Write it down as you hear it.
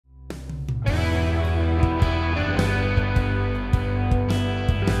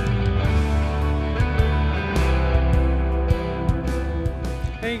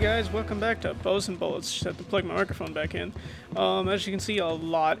guys, welcome back to Bows and Bullets. Just had to plug my microphone back in. As you can see, a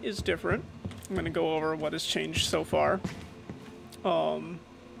lot is different. I'm going to go over what has changed so far. So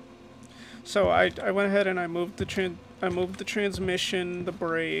I went ahead and I moved the transmission, the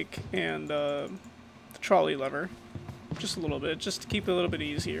brake, and the trolley lever just a little bit, just to keep it a little bit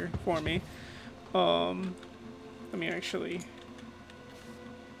easier for me. Let me actually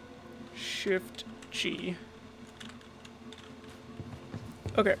Shift G.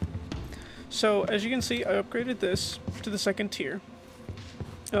 Okay, so as you can see, I upgraded this to the second tier.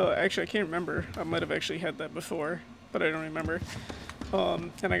 Actually, I can't remember. I might have actually had that before, but I don't remember.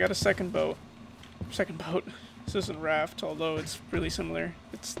 And I got a second boat. This isn't raft, although it's really similar.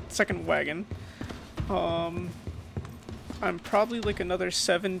 It's second wagon. I'm probably like another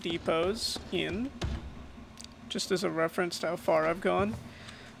 7 depots in, just as a reference to how far I've gone.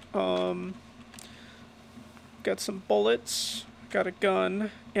 Got some bullets. Got a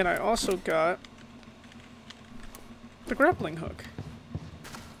gun, and I also got the grappling hook.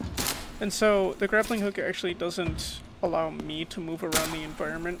 And so the grappling hook actually doesn't allow me to move around the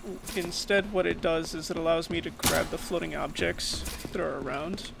environment. Instead, what it does is it allows me to grab the floating objects that are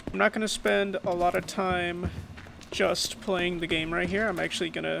around. I'm not going to spend a lot of time just playing the game right here. I'm actually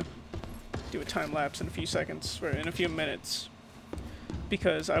going to do a time lapse in a few seconds, or in a few minutes,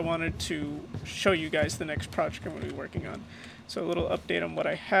 because I wanted to show you guys the next project I'm going to be working on. So a little update on what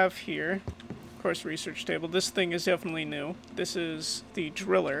I have here. Of course, research table. This thing is definitely new. This is the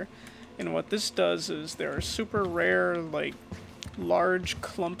driller. And what this does is there are super rare, like, large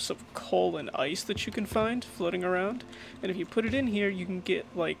clumps of coal and ice that you can find floating around. And if you put it in here, you can get,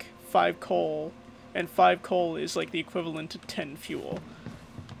 like, 5 coal. And 5 coal is, like, the equivalent to 10 fuel.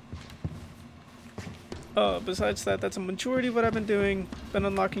 Besides that, that's a majority of what I've been doing. Been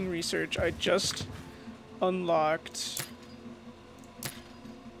unlocking research. I just unlocked...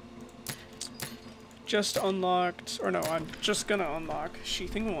 or no, I'm just gonna unlock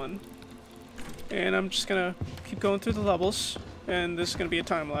Sheathing 1, and I'm just gonna keep going through the levels, and this is gonna be a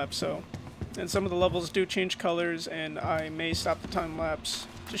time lapse. So, and some of the levels do change colors, and I may stop the time lapse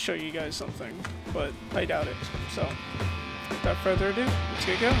to show you guys something, but I doubt it. So, without further ado, let's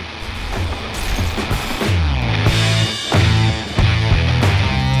get going.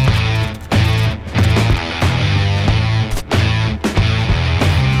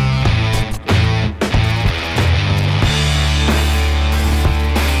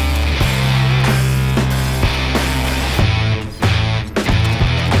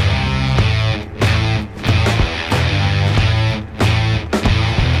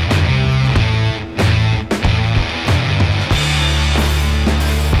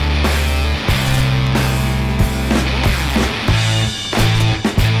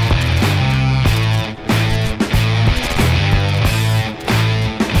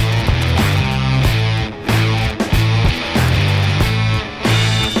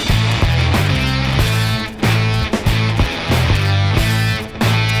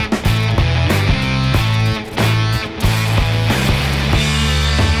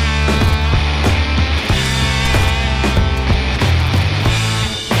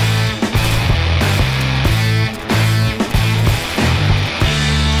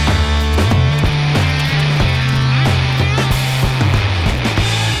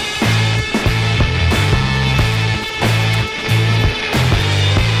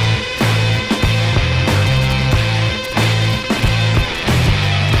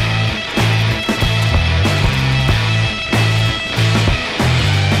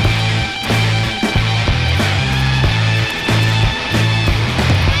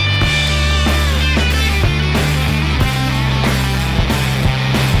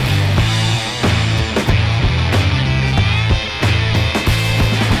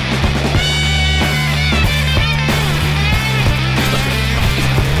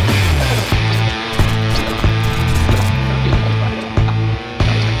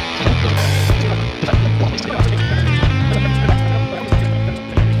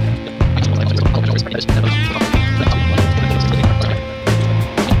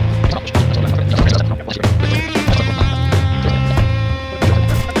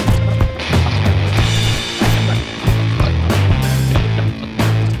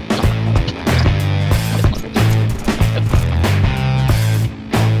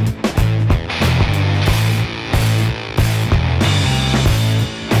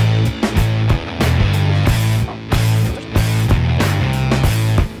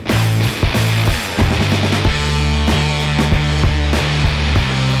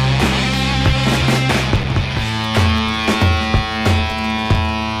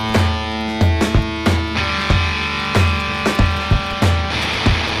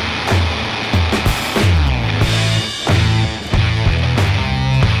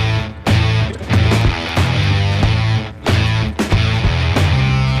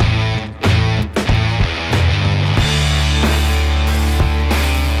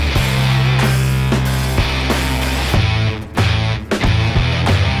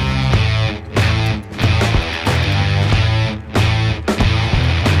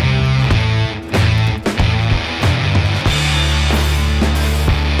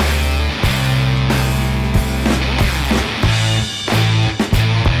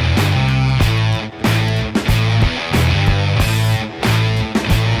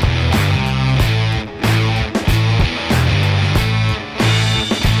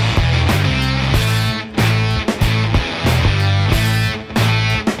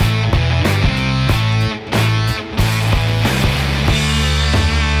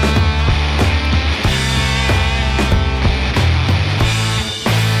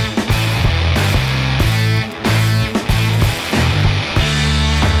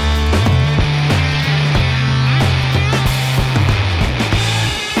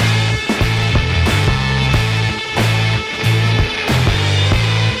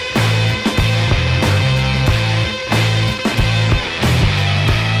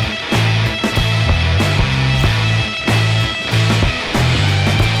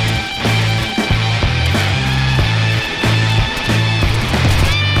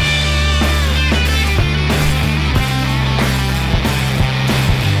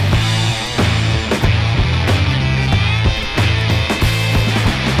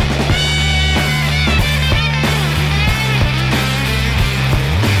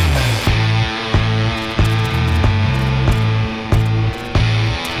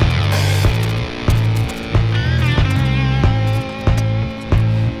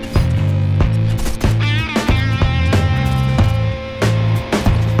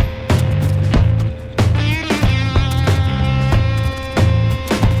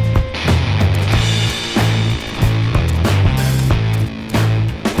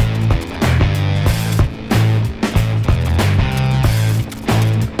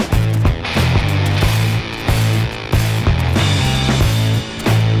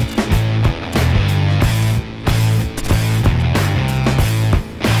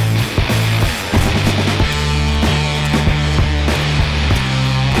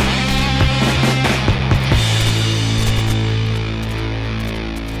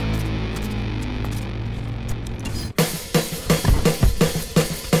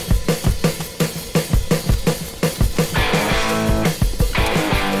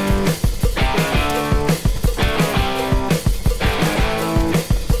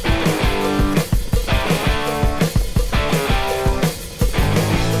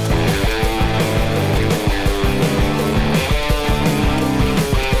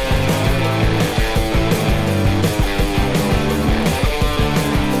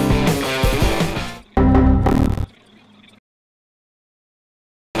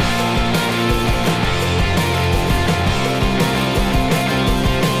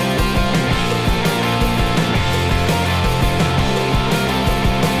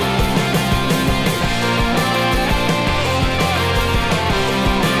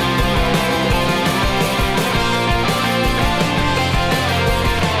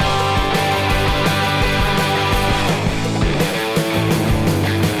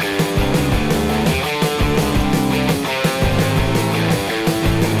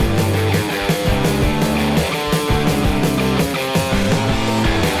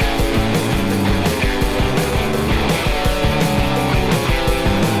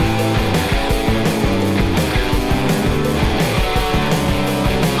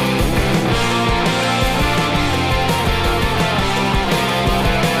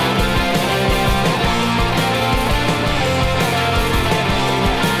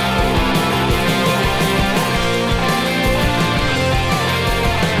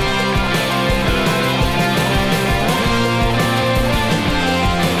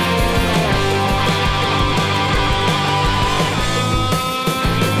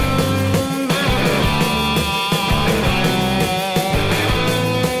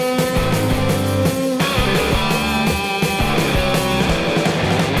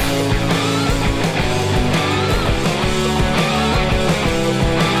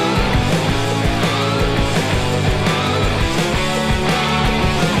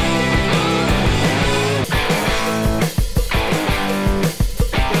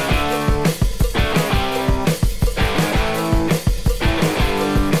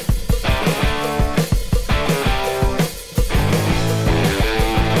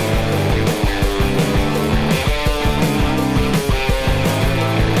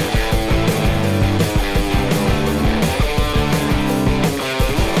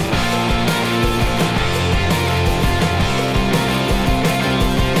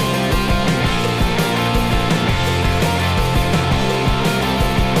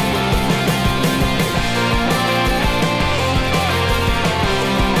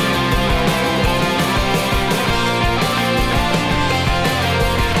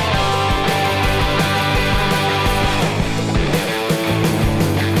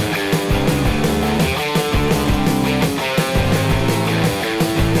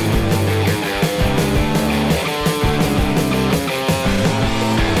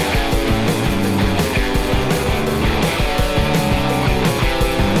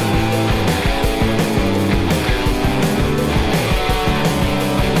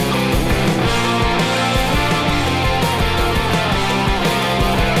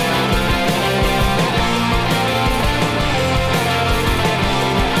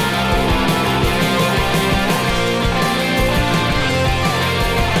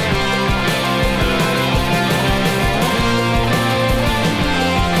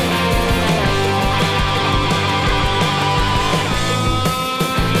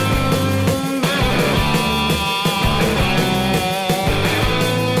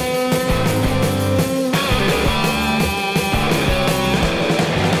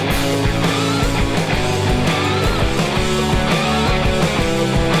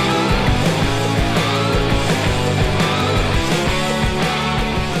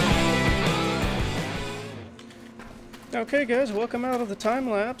 Okay guys, welcome out of the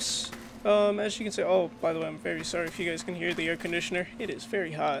time-lapse. As you can see, oh, by the way, I'm very sorry if you guys can hear the air conditioner. It is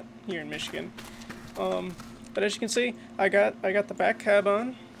very hot here in Michigan. But as you can see, I got the back cab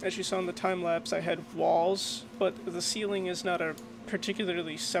on. As you saw in the time-lapse, I had walls, but the ceiling is not a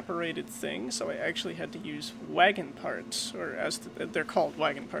particularly separated thing, so I actually had to use wagon parts, or as they're called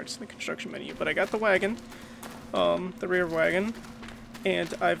wagon parts in the construction menu. But I got the wagon, the rear wagon,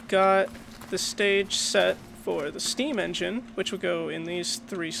 and I've got the stage set for the steam engine, which will go in these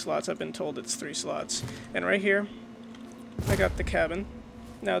 3 slots. I've been told it's 3 slots. And right here, I got the cabin.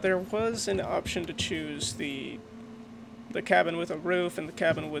 Now there was an option to choose the cabin with a roof and the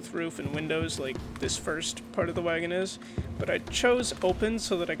cabin with roof and windows, like this first part of the wagon is, but I chose open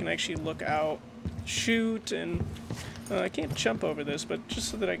so that I can actually look out, shoot, and I can't jump over this, but just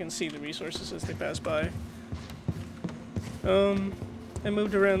so that I can see the resources as they pass by. I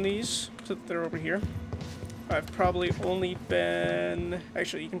moved around these so that they're over here. I've probably only been,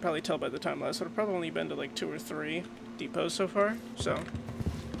 actually you can probably tell by the time lapse, but I've probably only been to like 2 or 3 depots so far, so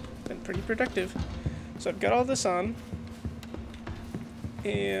been pretty productive. So I've got all this on,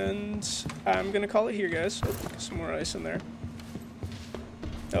 and I'm gonna call it here, guys. Oh, some more ice in there.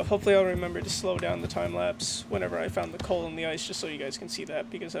 Oh, hopefully I'll remember to slow down the time lapse whenever I found the coal in the ice, just so you guys can see that,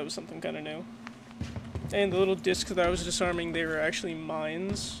 because that was something kind of new. And the little discs that I was disarming, they were actually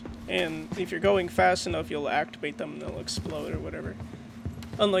mines. And if you're going fast enough, you'll activate them and they'll explode or whatever.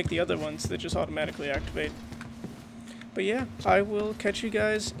 Unlike the other ones that just automatically activate. But yeah, I will catch you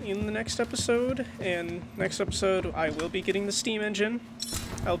guys in the next episode. And next episode, I will be getting the steam engine.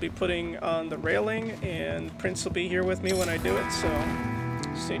 I'll be putting on the railing, and Prince will be here with me when I do it, so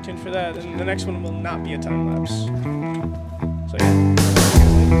stay tuned for that. And the next one will not be a time lapse. So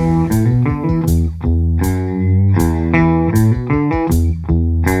yeah.